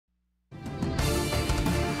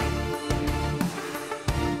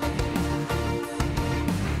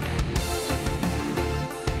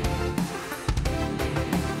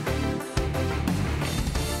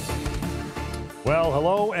Well,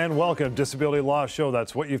 hello and welcome. Disability Law Show.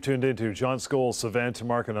 That's what you've tuned into. John Scholes, Sivan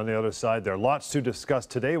Tumarkin on the other side. There are lots to discuss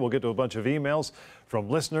today. We'll get to a bunch of emails from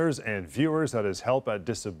listeners and viewers. That is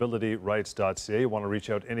help@disabilityrights.ca. You want to reach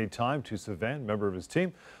out anytime to Sivan, member of his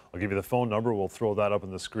team. I'll give you the phone number. We'll throw that up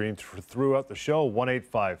on the screen throughout the show.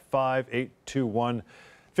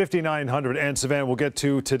 1-855-821-5900. And Sivan, we'll get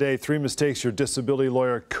to today 3 mistakes your disability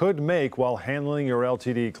lawyer could make while handling your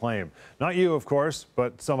LTD claim. Not you, of course,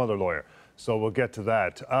 but some other lawyer. So we'll get to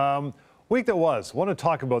that. Week that was. Want to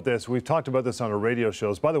talk about this. We've talked about this on our radio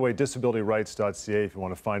shows. By the way, disabilityrights.ca if you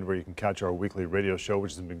want to find where you can catch our weekly radio show,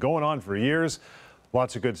 which has been going on for years.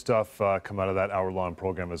 Lots of good stuff come out of that hour-long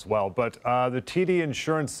program as well. But the TD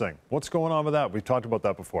insurance thing, what's going on with that? We've talked about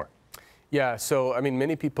that before. Yeah, so I mean,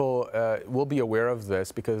 many people will be aware of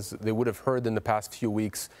this because they would have heard in the past few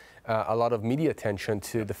weeks a lot of media attention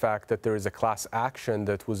to the fact that there is a class action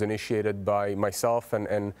that was initiated by myself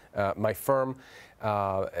and my firm,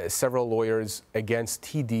 several lawyers against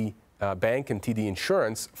TD Bank and TD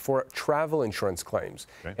Insurance for travel insurance claims.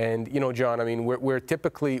 Okay. And, you know, John, I mean, we're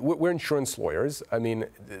typically insurance lawyers. I mean,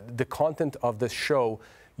 the content of this show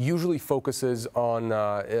usually focuses on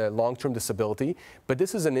long-term disability, but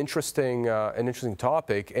this is an interesting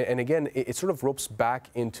topic. And again, it sort of ropes back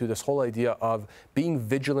into this whole idea of being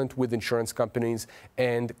vigilant with insurance companies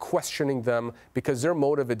and questioning them, because their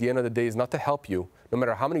motive at the end of the day is not to help you. No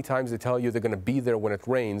matter how many times they tell you they're going to be there when it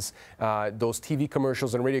rains, those TV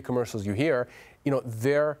commercials and radio commercials you hear, you know,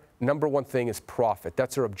 their number one thing is profit.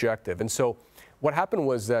 That's their objective. And so what happened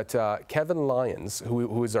was that Kevin Lyons,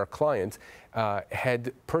 who is our client,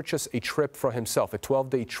 had purchased a trip for himself, a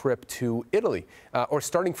 12-day trip to Italy, or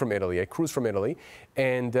starting from Italy, a cruise from Italy.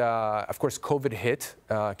 And of course, COVID hit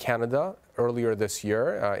Canada earlier this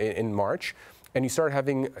year in March, and you started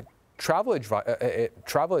having travel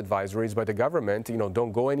advisories by the government. You know,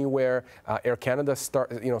 don't go anywhere. Air Canada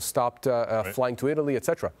stopped flying to Italy,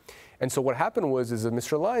 etc. And so what happened was that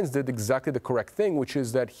Mr. Lyons did exactly the correct thing, which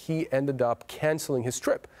is that he ended up canceling his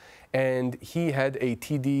trip. And he had a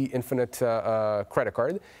TD Infinite credit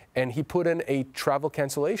card, and he put in a travel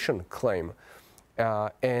cancellation claim.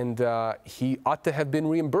 And he ought to have been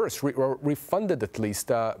reimbursed, or refunded at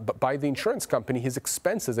least, by the insurance company, his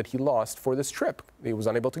expenses that he lost for this trip. He was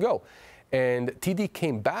unable to go. And TD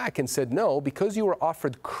came back and said, no, because you were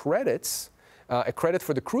offered credits, a credit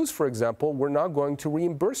for the cruise, for example, we're not going to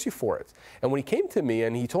reimburse you for it. And when he came to me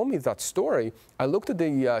and he told me that story, I looked at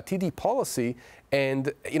the TD policy,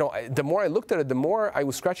 and you know, the more I looked at it, the more I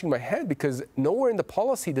was scratching my head, because nowhere in the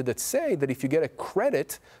policy did it say that if you get a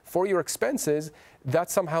credit for your expenses, that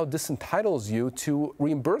somehow disentitles you to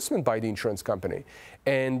reimbursement by the insurance company.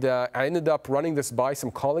 And I ended up running this by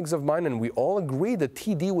some colleagues of mine, and we all agreed that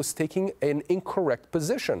TD was taking an incorrect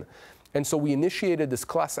position. And so we initiated this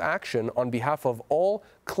class action on behalf of all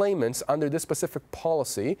claimants under this specific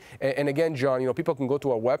policy. And again, John, you know, people can go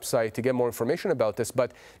to our website to get more information about this,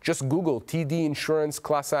 but just Google TD Insurance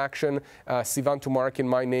Class Action, Sivan Tumarkin,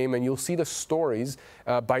 my name, and you'll see the stories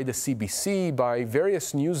by the CBC, by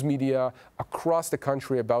various news media across the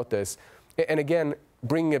country about this. And again,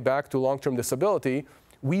 bringing it back to long-term disability,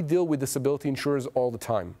 we deal with disability insurers all the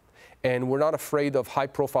time. And we're not afraid of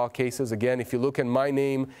high-profile cases. Again, if you look at my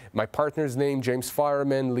name, my partner's name, James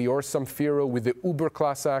Fireman, Lior Samfiru, with the Uber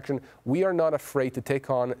class action, we are not afraid to take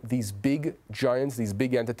on these big giants, these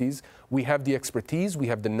big entities. We have the expertise, we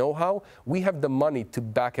have the know-how, we have the money to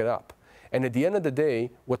back it up. And at the end of the day,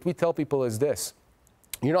 what we tell people is this: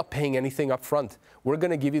 you're not paying anything up front. We're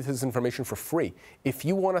going to give you this information for free. If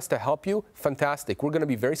you want us to help you, fantastic. We're going to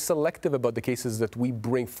be very selective about the cases that we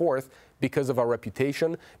bring forth because of our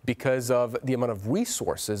reputation, because of the amount of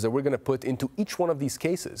resources that we're going to put into each one of these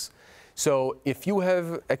cases. So if you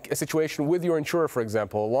have a situation with your insurer, for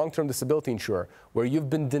example, a long-term disability insurer, where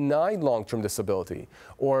you've been denied long-term disability,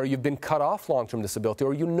 or you've been cut off long-term disability,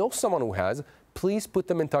 or you know someone who has, please put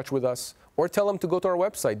them in touch with us, or tell them to go to our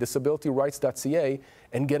website, disabilityrights.ca,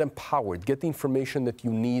 and get empowered, get the information that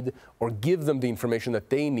you need, or give them the information that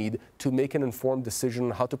they need to make an informed decision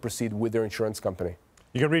on how to proceed with their insurance company.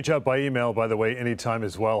 You can reach out by email, by the way, anytime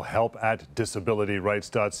as well,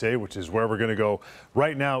 help@disabilityrights.ca, which is where we're going to go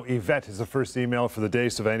right now. Yvette is the first email for the day.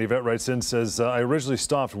 Sivan, Yvette writes in, says, I originally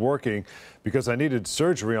stopped working because I needed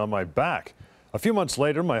surgery on my back. A few months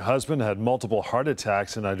later, my husband had multiple heart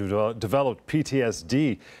attacks, and I developed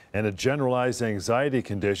PTSD and a generalized anxiety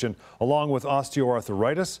condition, along with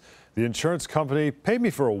osteoarthritis. The insurance company paid me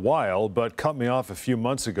for a while, but cut me off a few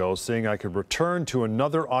months ago, saying I could return to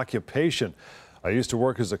another occupation. I used to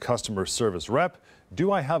work as a customer service rep.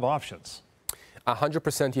 Do I have options?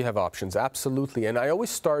 100% you have options, absolutely. And I always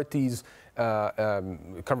start these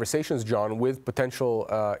conversations, John, with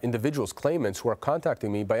potential individuals, claimants who are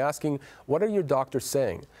contacting me by asking, what are your doctors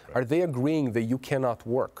saying? Are they agreeing that you cannot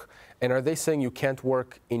work? And are they saying you can't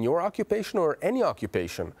work in your occupation or any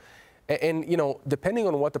occupation? And, you know, depending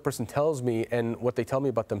on what the person tells me and what they tell me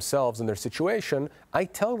about themselves and their situation, I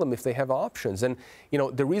tell them if they have options. And, you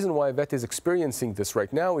know, the reason why Yvette is experiencing this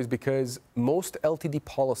right now is because most LTD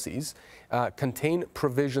policies contain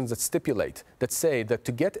provisions that stipulate, that say that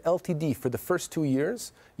to get LTD for the first 2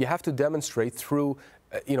 years, you have to demonstrate through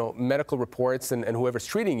you know, medical reports and whoever's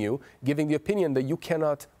treating you, giving the opinion that you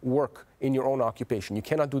cannot work in your own occupation. You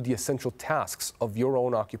cannot do the essential tasks of your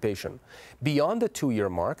own occupation. Beyond the 2-year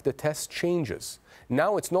mark, the test changes.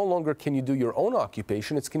 Now it's no longer can you do your own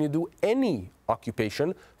occupation, it's can you do any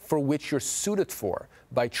occupation for which you're suited for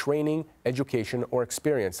by training, education, or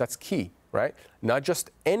experience. That's key, right? Not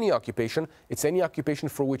just any occupation, it's any occupation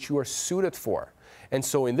for which you are suited for. And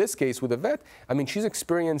so in this case with Yvette, I mean, she's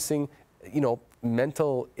experiencing, you know,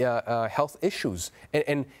 mental health issues.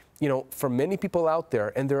 And, you know, for many people out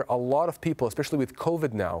there, and there are a lot of people, especially with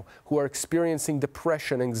COVID now, who are experiencing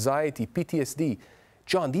depression, anxiety, PTSD.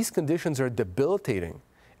 John, these conditions are debilitating.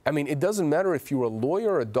 I mean, it doesn't matter if you're a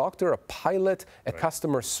lawyer, a doctor, a pilot, a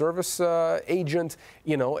customer service agent,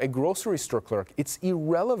 you know, a grocery store clerk. It's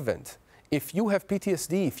irrelevant. If you have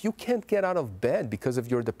PTSD, if you can't get out of bed because of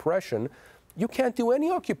your depression, you can't do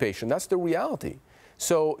any occupation. That's the reality.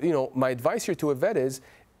 So, you know, my advice here to Yvette is,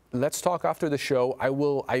 let's talk after the show. I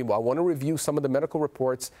want to review some of the medical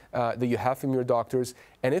reports that you have from your doctors.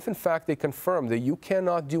 And if, in fact, they confirm that you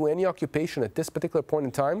cannot do any occupation at this particular point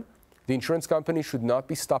in time, the insurance company should not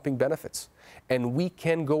be stopping benefits. And we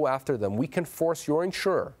can go after them. We can force your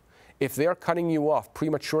insurer. If they are cutting you off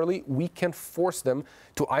prematurely, we can force them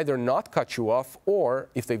to either not cut you off or,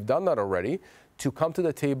 if they've done that already, to come to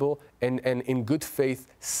the table and in good faith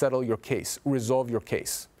settle your case, resolve your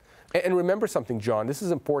case. And remember something, John, this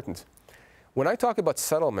is important. When I talk about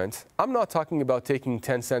settlement, I'm not talking about taking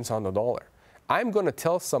 10 cents on the dollar. I'm going to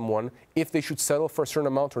tell someone if they should settle for a certain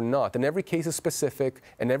amount or not. And every case is specific,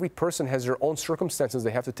 and every person has their own circumstances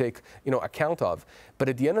they have to take, you know, account of. But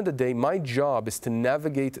at the end of the day, my job is to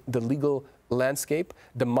navigate the legal landscape,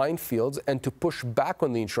 the minefields, and to push back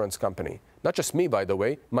on the insurance company. Not just me, by the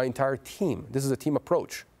way, my entire team. This is a team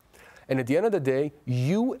approach. And at the end of the day,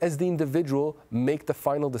 you as the individual make the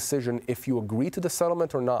final decision if you agree to the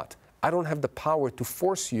settlement or not. I don't have the power to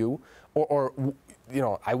force you or you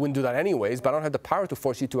know, I wouldn't do that anyways, but I don't have the power to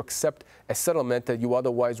force you to accept a settlement that you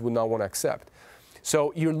otherwise would not want to accept.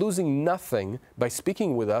 So you're losing nothing by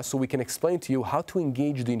speaking with us so we can explain to you how to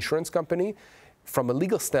engage the insurance company from a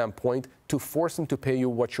legal standpoint to force them to pay you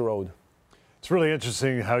what you're owed. It's really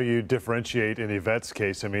interesting how you differentiate in Yvette's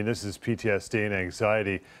case. I mean, this is PTSD and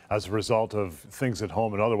anxiety as a result of things at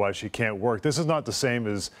home and otherwise she can't work. This is not the same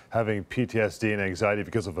as having PTSD and anxiety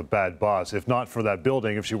because of a bad boss. If not for that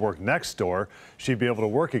building, if she worked next door, she'd be able to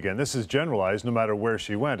work again. This is generalized no matter where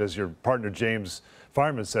she went. As your partner James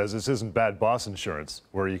Fireman says, this isn't bad boss insurance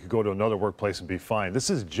where you could go to another workplace and be fine.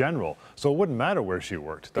 This is general, so it wouldn't matter where she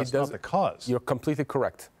worked. That's not the cause. You're completely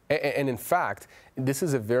correct. And in fact, this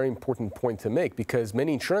is a very important point to make because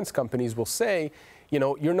many insurance companies will say, you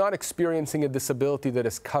know, you're not experiencing a disability that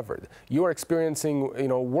is covered. You are experiencing, you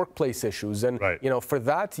know, workplace issues. And, you know, for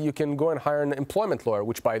that, you can go and hire an employment lawyer,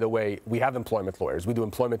 which, by the way, we have employment lawyers. We do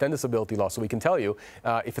employment and disability law, so we can tell you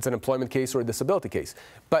if it's an employment case or a disability case.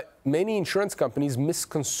 But many insurance companies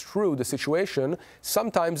misconstrue the situation.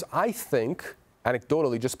 Sometimes, I think,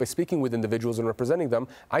 anecdotally, just by speaking with individuals and representing them,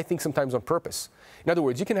 I think sometimes on purpose. In other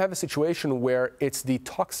words, you can have a situation where it's the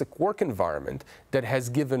toxic work environment that has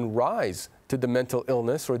given rise to the mental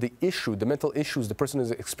illness or the issue, the mental issues the person is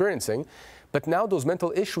experiencing, but now those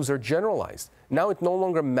mental issues are generalized. Now it no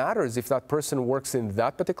longer matters if that person works in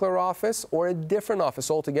that particular office or a different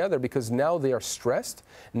office altogether because now they are stressed,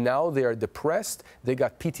 now they are depressed, they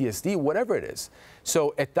got PTSD, whatever it is.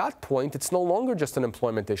 So at that point, it's no longer just an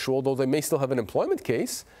employment issue, although they may still have an employment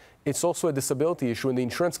case. It's also a disability issue, and the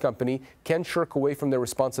insurance company can shirk away from their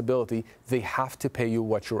responsibility. They have to pay you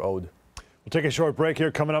what you're owed. We'll take a short break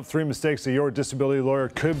here. Coming up, 3 mistakes that your disability lawyer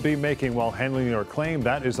could be making while handling your claim.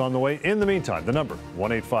 That is on the way. In the meantime, the number,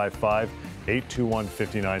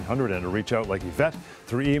 1-855-821-5900. And to reach out like Yvette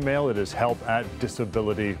through email, it is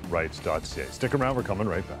help@disabilityrights.ca. Stick around. We're coming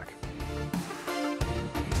right back.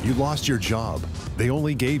 You lost your job. They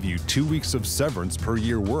only gave you 2 weeks of severance per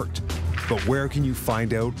year worked. But where can you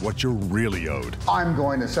find out what you're really owed? I'm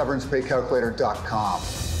going to severancepaycalculator.com.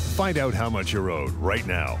 Find out how much you're owed right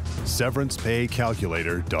now.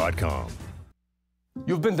 severancepaycalculator.com.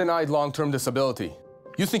 You've been denied long-term disability.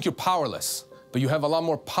 You think you're powerless. but you have a lot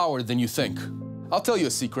more power than you think. I'll tell you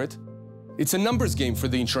a secret. It's a numbers game for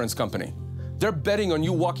the insurance company. They're betting on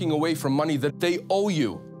you walking away from money that they owe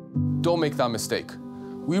you. Don't make that mistake.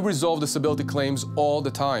 We resolve disability claims all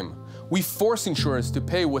the time. We force insurers to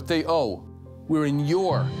pay what they owe. We're in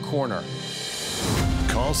your corner.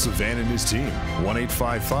 Call Sivan and his team,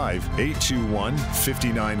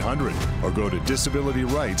 1-855-821-5900, or go to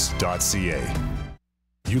disabilityrights.ca.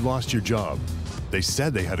 You lost your job. They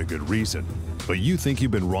said they had a good reason, but you think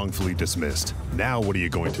you've been wrongfully dismissed. Now what are you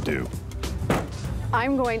going to do?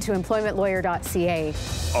 I'm going to employmentlawyer.ca.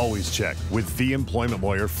 Always check with the employment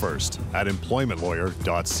lawyer first at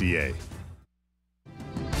employmentlawyer.ca.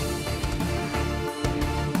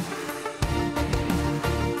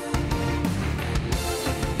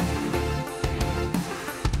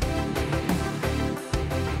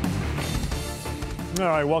 All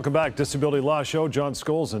right, welcome back. Disability Law Show. John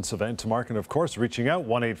Scholes and Sivan Tumarkin, of course, reaching out,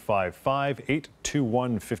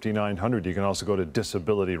 1-855-821-5900. You can also go to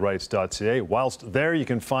disabilityrights.ca. Whilst there, you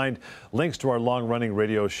can find links to our long-running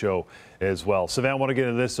radio show as well. Sivan, I want to get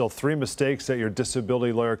into this. So 3 mistakes that your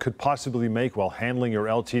disability lawyer could possibly make while handling your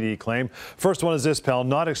LTD claim. First one is this, pal,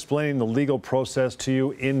 not explaining the legal process to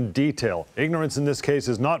you in detail. Ignorance in this case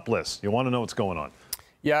is not bliss. You want to know what's going on.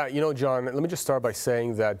 Yeah, you know, John, let me just start by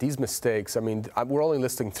saying that these mistakes, I mean, we're only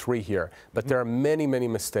listing 3 here, but there are many, many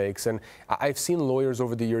mistakes. And I've seen lawyers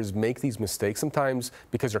over the years make these mistakes, sometimes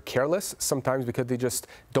because they're careless, sometimes because they just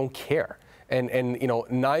don't care. And you know,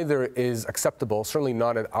 neither is acceptable, certainly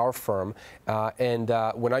not at our firm.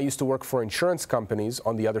 When I used to work for insurance companies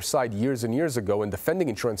on the other side years and years ago in defending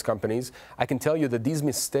insurance companies, I can tell you that these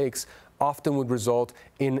mistakes often would result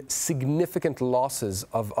in significant losses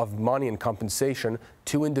of money and compensation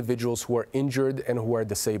to individuals who are injured and who are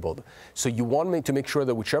disabled. So you want to make sure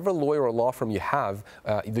that whichever lawyer or law firm you have,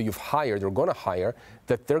 that you've hired or going to hire,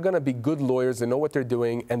 that they're going to be good lawyers, they know what they're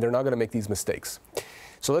doing, and they're not going to make these mistakes.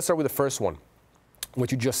 So let's start with the first one,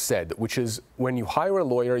 what you just said, which is when you hire a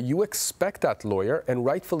lawyer, you expect that lawyer, and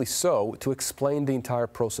rightfully so, to explain the entire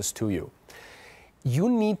process to you. You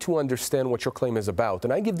need to understand what your claim is about.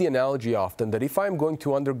 And I give the analogy often that if I'm going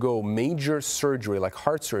to undergo major surgery, like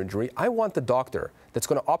heart surgery, I want the doctor that's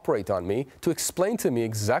going to operate on me to explain to me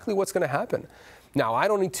exactly what's going to happen. Now, I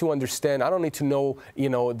don't need to understand, I don't need to know, you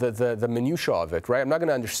know, the minutiae of it, right? I'm not going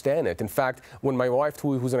to understand it. In fact, when my wife,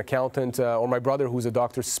 who's an accountant, or my brother, who's a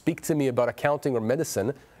doctor, speak to me about accounting or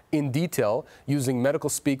medicine in detail, using medical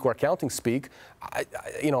speak or accounting speak,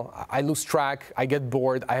 I lose track, I get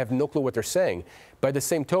bored, I have no clue what they're saying. By the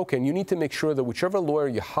same token, you need to make sure that whichever lawyer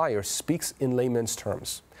you hire speaks in layman's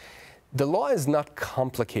terms. The law is not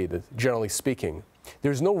complicated, generally speaking.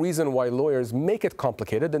 There's no reason why lawyers make it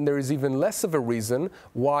complicated, and there is even less of a reason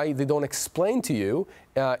why they don't explain to you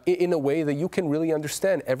in a way that you can really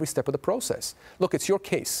understand every step of the process. Look, it's your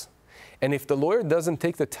case. And if the lawyer doesn't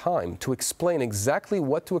take the time to explain exactly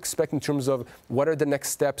what to expect in terms of what are the next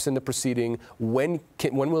steps in the proceeding, when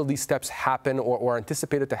will these steps happen or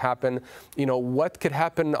anticipated to happen, you know, what could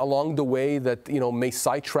happen along the way that, you know, may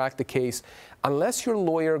sidetrack the case, unless your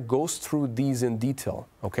lawyer goes through these in detail,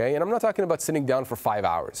 okay? And I'm not talking about sitting down for 5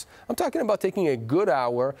 hours. I'm talking about taking a good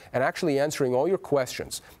hour and actually answering all your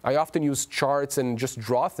questions. I often use charts and just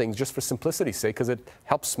draw things just for simplicity's sake, because it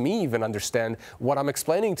helps me even understand what I'm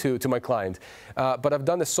explaining to my client. But I've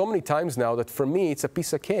done this so many times now that for me, it's a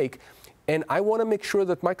piece of cake. And I want to make sure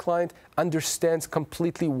that my client understands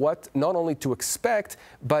completely what not only to expect,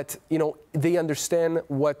 but, you know, they understand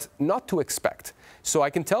what not to expect. So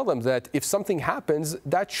I can tell them that if something happens,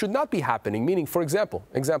 that should not be happening. Meaning, for example,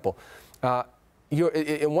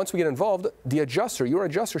 once we get involved, your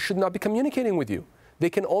adjuster should not be communicating with you.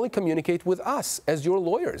 They can only communicate with us as your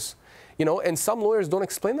lawyers. You know, and some lawyers don't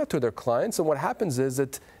explain that to their clients, and what happens is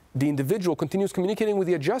that the individual continues communicating with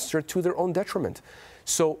the adjuster to their own detriment.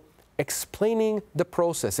 So explaining the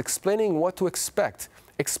process, explaining what to expect,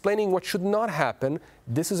 explaining what should not happen,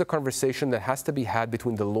 this is a conversation that has to be had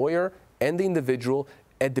between the lawyer and the individual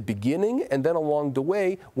at the beginning and then along the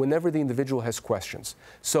way whenever the individual has questions.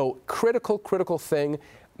 So critical thing.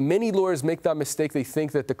 Many lawyers make that mistake. They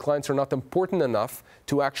think that the clients are not important enough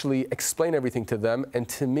to actually explain everything to them. And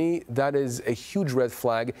to me, that is a huge red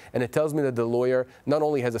flag. And it tells me that the lawyer not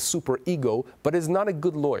only has a super ego, but is not a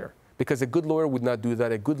good lawyer. Because a good lawyer would not do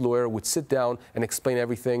that. A good lawyer would sit down and explain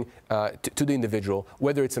everything to the individual,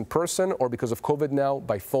 whether it's in person or because of COVID now,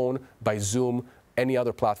 by phone, by Zoom, any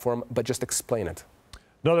other platform, but just explain it.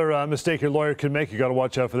 Another mistake your lawyer can make, you got to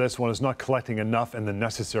watch out for this one, is not collecting enough and the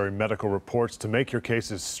necessary medical reports to make your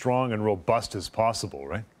case as strong and robust as possible,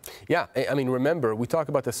 right? Yeah, I mean, remember, we talk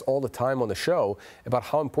about this all the time on the show, about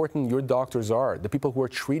how important your doctors are, the people who are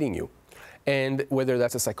treating you. And whether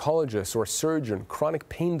that's a psychologist or a surgeon, chronic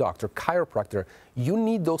pain doctor, chiropractor, you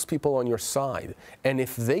need those people on your side. And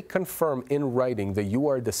if they confirm in writing that you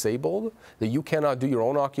are disabled, that you cannot do your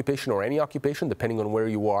own occupation or any occupation, depending on where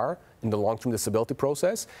you are in the long-term disability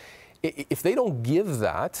process, if they don't give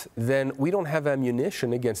that, then we don't have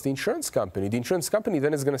ammunition against the insurance company. The insurance company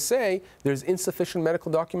then is going to say there's insufficient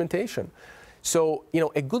medical documentation. So,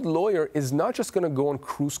 a good lawyer is not just going to go on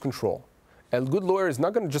cruise control. A good lawyer is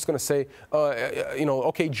not just going to say,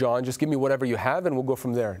 okay, John, just give me whatever you have and we'll go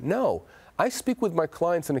from there. No. I speak with my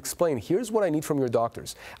clients and explain, here's what I need from your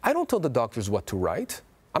doctors. I don't tell the doctors what to write.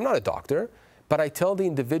 I'm not a doctor. But I tell the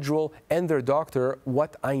individual and their doctor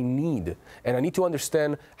what I need. And I need to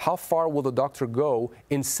understand how far will the doctor go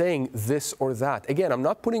in saying this or that. Again, I'm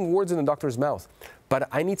not putting words in the doctor's mouth, but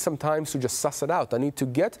I need some time to just suss it out. I need to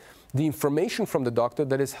get the information from the doctor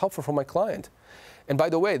that is helpful for my client. And by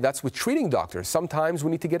the way, that's with treating doctors. Sometimes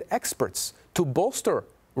we need to get experts to bolster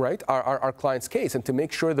our client's case and to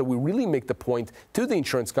make sure that we really make the point to the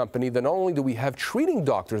insurance company that not only do we have treating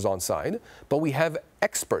doctors on side, but we have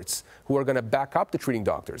experts who are going to back up the treating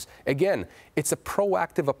doctors. Again, it's a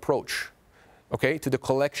proactive approach, okay, to the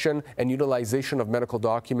collection and utilization of medical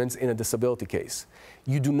documents in a disability case.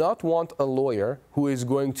 You do not want a lawyer who is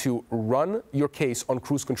going to run your case on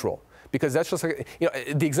cruise control. Because that's just like,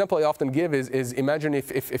 the example I often give is imagine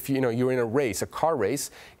if you're in a race, a car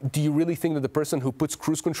race, do you really think that the person who puts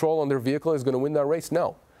cruise control on their vehicle is going to win that race?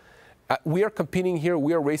 No. We are competing here,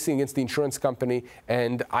 we are racing against the insurance company,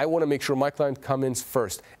 and I want to make sure my client comes in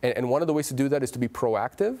first. And one of the ways to do that is to be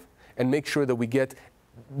proactive and make sure that we get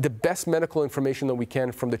the best medical information that we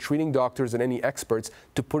can from the treating doctors and any experts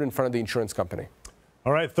to put in front of the insurance company.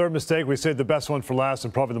 All right, third mistake. We saved the best one for last,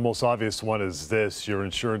 and probably the most obvious one is this. Your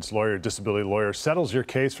insurance lawyer, disability lawyer, settles your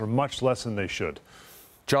case for much less than they should.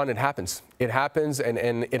 John, it happens. It happens, and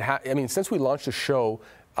I mean, since we launched the show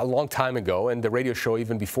a long time ago, and the radio show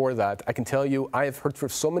even before that, I can tell you I have heard from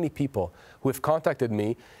so many people who have contacted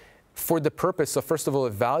me for the purpose of, first of all,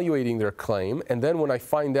 evaluating their claim, and then when I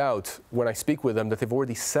find out, when I speak with them, that they've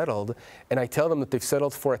already settled, and I tell them that they've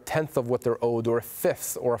settled for 1/10 of what they're owed, or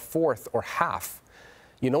 1/5, or 1/4, or half.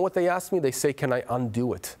 You know what they ask me? They say, can I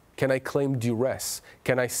undo it? Can I claim duress?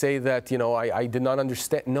 Can I say that, I did not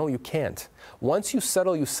understand? No, you can't. Once you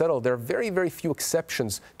settle, you settle. There are very, very few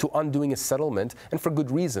exceptions to undoing a settlement, and for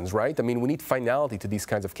good reasons, right? I mean, we need finality to these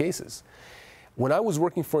kinds of cases. When I was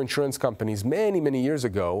working for insurance companies many, many years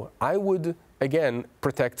ago, I would, again,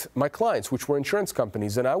 protect my clients, which were insurance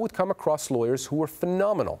companies, and I would come across lawyers who were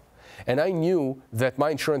phenomenal. And I knew that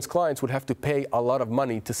my insurance clients would have to pay a lot of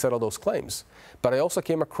money to settle those claims. But I also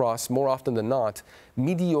came across, more often than not,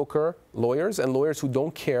 mediocre lawyers and lawyers who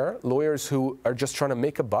don't care, lawyers who are just trying to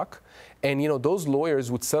make a buck. And those lawyers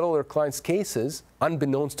would settle their clients' cases,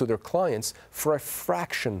 unbeknownst to their clients, for a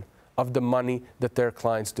fraction of the money that their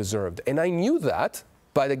clients deserved. And I knew that,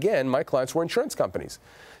 but again, my clients were insurance companies.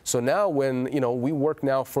 So now when we work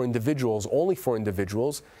now for individuals, only for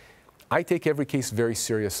individuals, I take every case very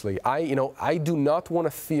seriously. I do not want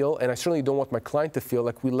to feel, and I certainly don't want my client to feel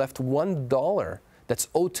like we left $1 that's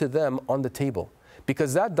owed to them on the table.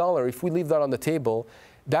 Because that dollar, if we leave that on the table,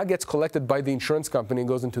 that gets collected by the insurance company and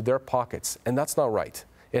goes into their pockets. And that's not right.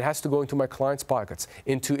 It has to go into my client's pockets,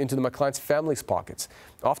 into my client's family's pockets.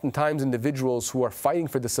 Oftentimes, individuals who are fighting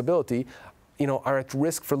for disability are at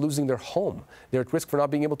risk for losing their home. They're at risk for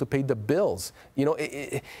not being able to pay the bills.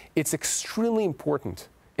 It's extremely important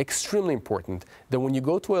that when you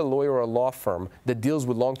go to a lawyer or a law firm that deals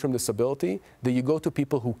with long-term disability, that you go to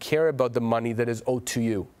people who care about the money that is owed to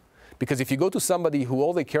you. Because if you go to somebody who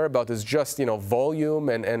all they care about is just volume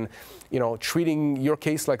and treating your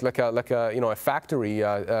case like a factory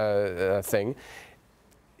thing,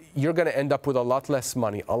 you're going to end up with a lot less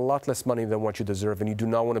money than what you deserve, and you do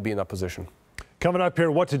not want to be in that position. Coming up here,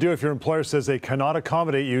 what to do if your employer says they cannot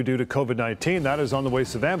accommodate you due to COVID-19. That is on the way,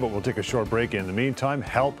 Sivan, but we'll take a short break. In the meantime,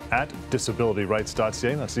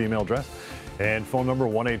 help@disabilityrights.ca. That's the email address. And phone number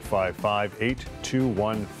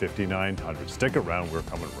 1-855-821-5900. Stick around. We're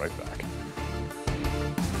coming right back.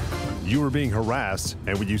 You were being harassed,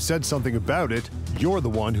 and when you said something about it, you're the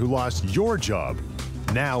one who lost your job.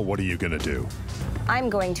 Now what are you going to do? I'm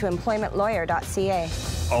going to employmentlawyer.ca.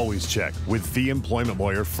 Always check with the employment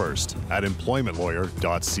lawyer first at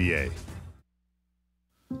employmentlawyer.ca.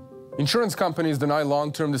 Insurance companies deny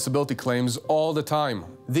long-term disability claims all the time.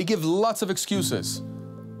 They give lots of excuses.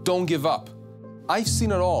 Don't give up. I've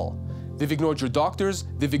seen it all. They've ignored your doctors,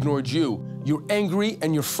 they've ignored you. You're angry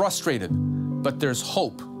and you're frustrated. But there's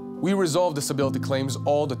hope. We resolve disability claims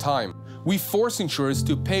all the time. We force insurers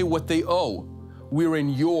to pay what they owe. We're in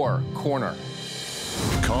your corner.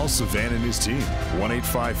 Call Sivan and his team,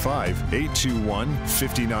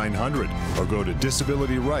 1-855-821-5900, or go to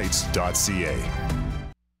disabilityrights.ca.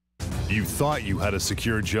 You thought you had a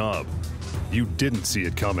secure job. You didn't see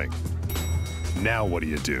it coming. Now what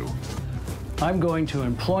do? I'm going to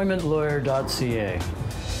employmentlawyer.ca.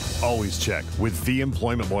 Always check with the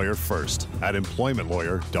employment lawyer first at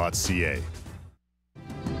employmentlawyer.ca.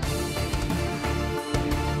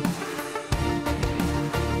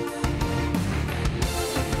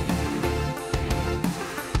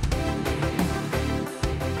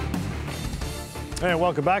 And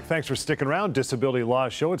welcome back. Thanks for sticking around. Disability Law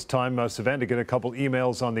Show. It's time, Sivan, to get a couple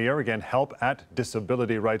emails on the air. Again,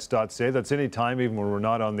 help@disabilityrights.ca. That's any time, even when we're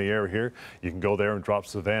not on the air here. You can go there and drop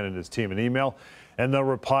Sivan and his team an email, and they'll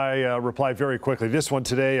reply very quickly. This one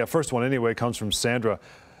today, first one anyway, comes from Sandra.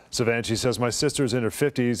 Sivan, she says, my sister's in her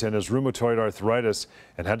 50s and has rheumatoid arthritis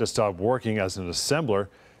and had to stop working as an assembler.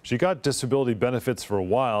 She got disability benefits for a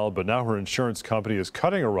while, but now her insurance company is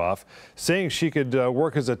cutting her off, saying she could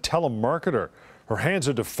work as a telemarketer. Her hands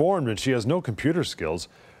are deformed and she has no computer skills.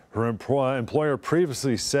 Her employer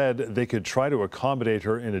previously said they could try to accommodate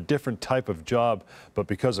her in a different type of job, but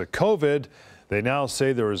because of COVID, they now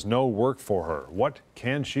say there is no work for her. What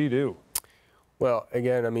can she do? Well,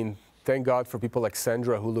 again, I mean, thank God for people like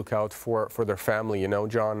Sandra who look out for their family. You know,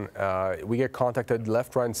 John, we get contacted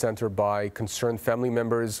left, right, and center by concerned family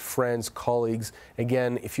members, friends, colleagues.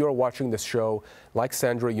 Again, if you're watching this show, like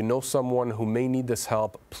Sandra, you know someone who may need this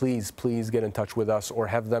help, please get in touch with us or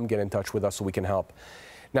have them get in touch with us so we can help.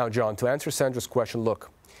 Now, John, to answer Sandra's question, look,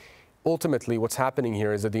 ultimately what's happening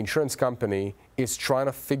here is that the insurance company is trying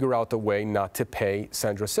to figure out a way not to pay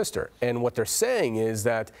Sandra's sister. And what they're saying is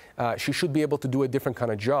that she should be able to do a different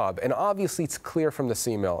kind of job. And obviously it's clear from this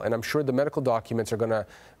email, and I'm sure the medical documents are going to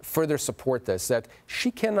further support this, that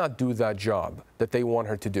she cannot do that job that they want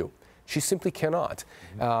her to do. She simply cannot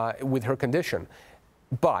with her condition.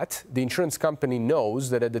 But the insurance company knows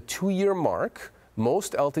that at the 2-year mark,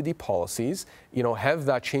 most LTD policies, you know, have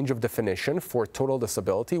that change of definition for total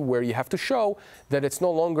disability where you have to show that it's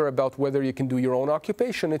no longer about whether you can do your own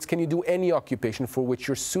occupation, it's can you do any occupation for which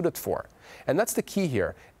you're suited for. And that's the key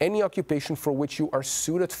here, any occupation for which you are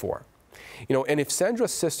suited for. You know, and if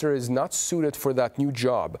Sandra's sister is not suited for that new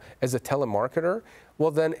job as a telemarketer,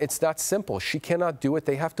 well then it's that simple. She cannot do it,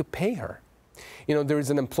 they have to pay her. You know, there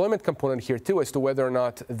is an employment component here too as to whether or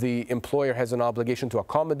not the employer has an obligation to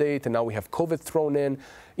accommodate, and now we have COVID thrown in.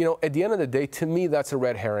 You know, at the end of the day, to me, that's a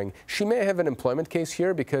red herring. She may have an employment case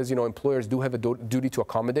here because, you know, employers do have a duty to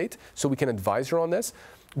accommodate, so we can advise her on this.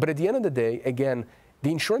 But at the end of the day, again,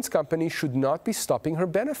 the insurance company should not be stopping her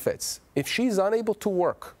benefits. If she's unable to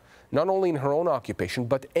work, not only in her own occupation,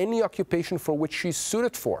 but any occupation for which she's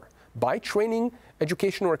suited for, by training,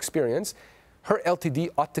 education, or experience, her LTD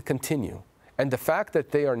ought to continue. And the fact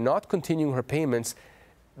that they are not continuing her payments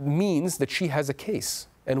means that she has a case.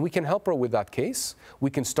 And we can help her with that case.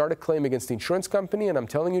 We can start a claim against the insurance company. And I'm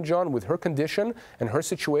telling you, John, with her condition and her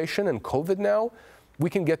situation and COVID now,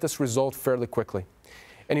 we can get this resolved fairly quickly.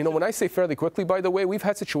 And, you know, when I say fairly quickly, by the way, we've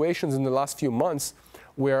had situations in the last few months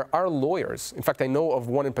where our lawyers, in fact, I know of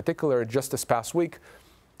one in particular just this past week,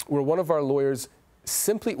 where one of our lawyers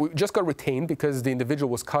we just got retained because the individual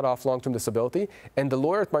was cut off long-term disability, and the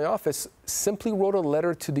lawyer at my office simply wrote a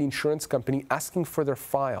letter to the insurance company asking for their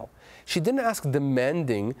file. She didn't ask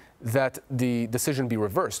demanding that the decision be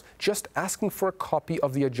reversed, just asking for a copy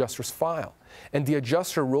of the adjuster's file. And the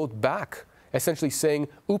adjuster wrote back essentially saying,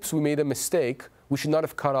 oops, we made a mistake. We should not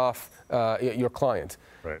have cut off your client.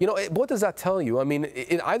 Right. You know, what does that tell you? I mean,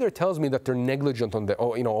 it either tells me that they're negligent on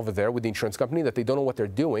over there with the insurance company, that they don't know what they're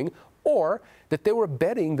doing, or that they were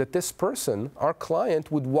betting that this person, our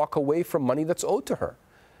client, would walk away from money that's owed to her.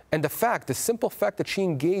 And the simple fact that she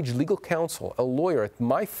engaged legal counsel, a lawyer at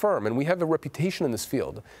my firm, and we have a reputation in this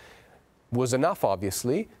field, was enough,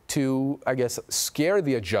 obviously, to, I guess, scare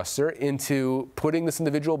the adjuster into putting this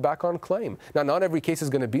individual back on claim. Now, not every case is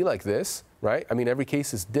going to be like this, right? I mean, every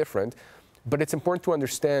case is different. But it's important to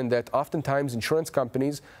understand that oftentimes insurance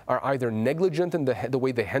companies are either negligent in the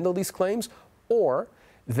way they handle these claims, or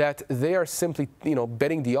that they are simply, you know,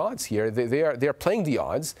 betting the odds here. They are playing the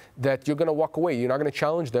odds that you're going to walk away. You're not going to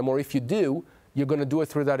challenge them, or if you do, you're going to do it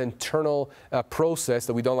through that internal process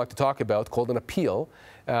that we don't like to talk about called an appeal.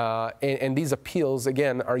 And these appeals,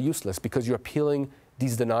 again, are useless because you're appealing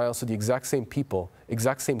these denials to the exact same people,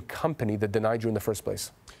 exact same company that denied you in the first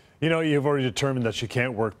place. You know, you've already determined that she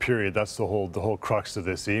can't work, period. That's the whole crux of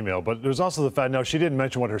this email. But there's also the fact, now she didn't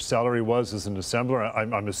mention what her salary was as an assembler.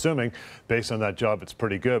 I'm assuming, based on that job, it's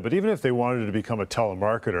pretty good. But even if they wanted her to become a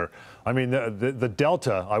telemarketer, I mean, the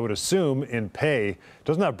delta, I would assume, in pay,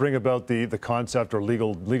 doesn't that bring about the concept or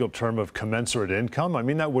legal term of commensurate income? I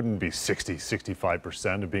mean, that wouldn't be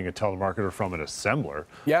 65% of being a telemarketer from an assembler.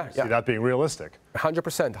 Yeah. See that being realistic.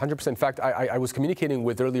 100%, 100%. In fact, I was communicating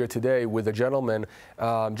with earlier today with a gentleman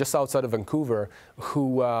just outside of Vancouver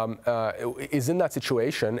who is in that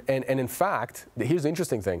situation. And in fact, here's the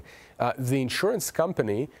interesting thing. The insurance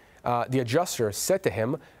company, the adjuster said to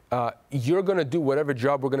him, you're going to do whatever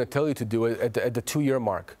job we're going to tell you to do at the 2-year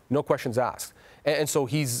mark. No questions asked. And so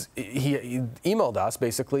he emailed us,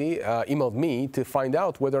 basically, emailed me to find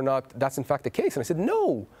out whether or not that's in fact the case. And I said,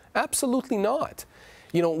 no, absolutely not.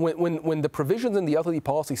 You know, when the provisions in the LTD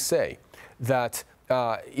policy say that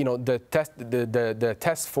you know, the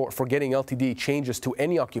test for getting LTD changes to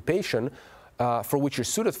any occupation for which you're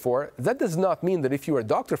suited for, that does not mean that if you're a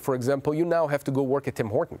doctor, for example, you now have to go work at Tim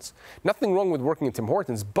Hortons. Nothing wrong with working at Tim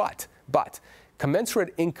Hortons, but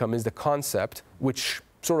commensurate income is the concept which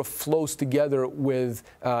sort of flows together with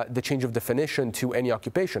the change of definition to any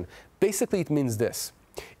occupation. Basically, it means this.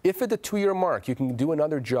 If at the 2-year mark you can do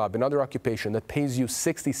another job, another occupation that pays you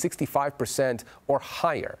 65% or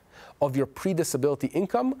higher of your pre-disability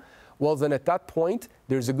income, well, then at that point,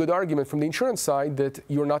 there's a good argument from the insurance side that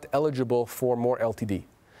you're not eligible for more LTD.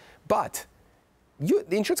 But the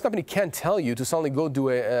insurance company can't tell you to suddenly go do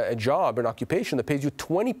a job, an occupation that pays you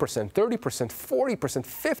 20%, 30%, 40%,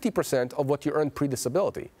 50% of what you earned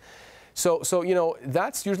pre-disability. So, you know,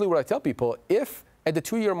 that's usually what I tell people. If at the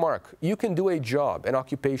 2-year mark, you can do a job, an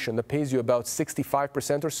occupation that pays you about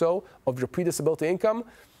 65% or so of your pre-disability income,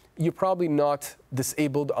 you're probably not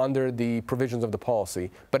disabled under the provisions of the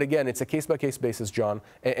policy. But again, it's a case-by-case basis, John.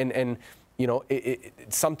 And you know,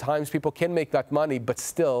 sometimes people can make that money, but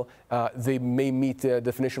still they may meet the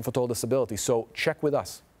definition for total disability. So check with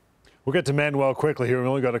us. We'll get to Manuel quickly here. We've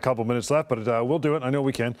only got a couple minutes left, but we'll do it. I know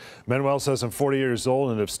we can. Manuel says, I'm 40 years old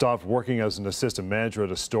and have stopped working as an assistant manager at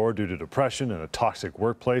a store due to depression and a toxic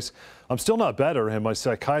workplace. I'm still not better, and my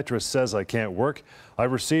psychiatrist says I can't work. I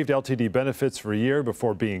received LTD benefits for a year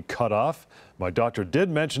before being cut off. My doctor did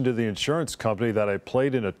mention to the insurance company that I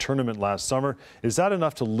played in a tournament last summer. Is that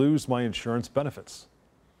enough to lose my insurance benefits?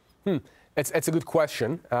 It's a good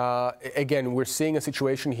question. Again, we're seeing a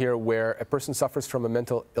situation here where a person suffers from a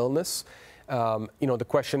mental illness. You know, the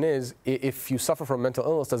question is, if you suffer from mental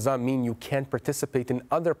illness, does that mean you can't participate in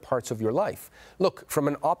other parts of your life? Look, from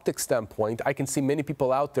an optics standpoint, I can see many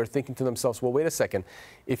people out there thinking to themselves, well, wait a second.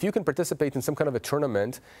 If you can participate in some kind of a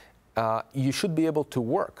tournament, you should be able to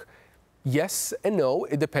work. Yes and no,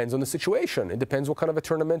 it depends on the situation. It depends what kind of a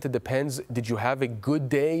tournament. It depends, did you have a good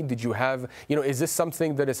day? Did you have, you know, is this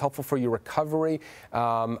something that is helpful for your recovery?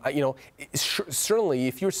 You know, certainly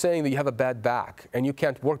if you're saying that you have a bad back and you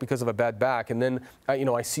can't work because of a bad back, and then, you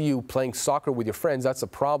know, I see you playing soccer with your friends, that's a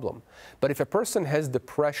problem. But if a person has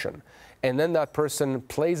depression, and then that person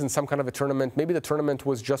plays in some kind of a tournament, maybe the tournament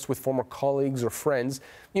was just with former colleagues or friends,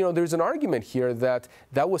 you know, there's an argument here that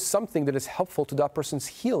that was something that is helpful to that person's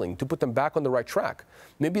healing, to put them back on the right track.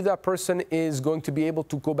 Maybe that person is going to be able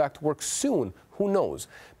to go back to work soon, who knows?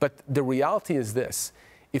 But the reality is this,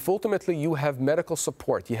 if ultimately you have medical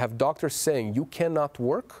support, you have doctors saying you cannot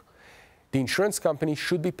work, the insurance company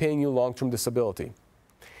should be paying you long-term disability.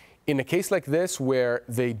 In a case like this, where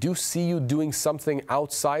they do see you doing something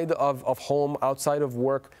outside of home, outside of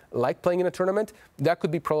work, like playing in a tournament, that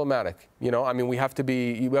could be problematic. You know, I mean, we have to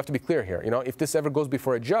be clear here. You know, if this ever goes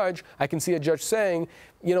before a judge, I can see a judge saying,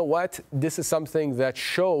 you know what, this is something that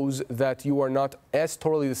shows that you are not as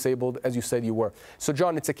totally disabled as you said you were. So,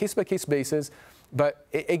 John, it's a case-by-case basis. But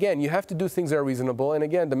again, you have to do things that are reasonable. And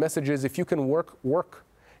again, the message is, if you can work, work.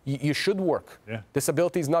 You should work. Yeah.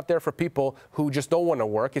 Disability is not there for people who just don't want to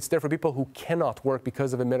work. It's there for people who cannot work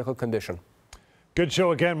because of a medical condition. Good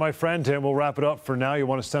show again, my friend. And we'll wrap it up for now. You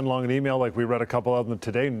want to send along an email like we read a couple of them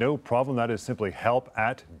today? No problem. That is simply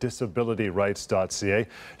help@disabilityrights.ca.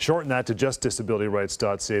 Shorten that to just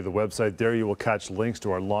disabilityrights.ca, the website. There you will catch links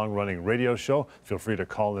to our long-running radio show. Feel free to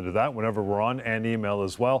call into that whenever we're on, and email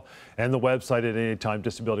as well. And the website at any time,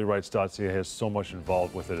 disabilityrights.ca, has so much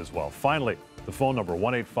involved with it as well. Finally, the phone number,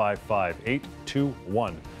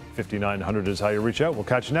 1-855-821-5900 is how you reach out. We'll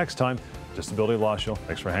catch you next time. Disability Law Show.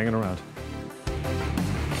 Thanks for hanging around.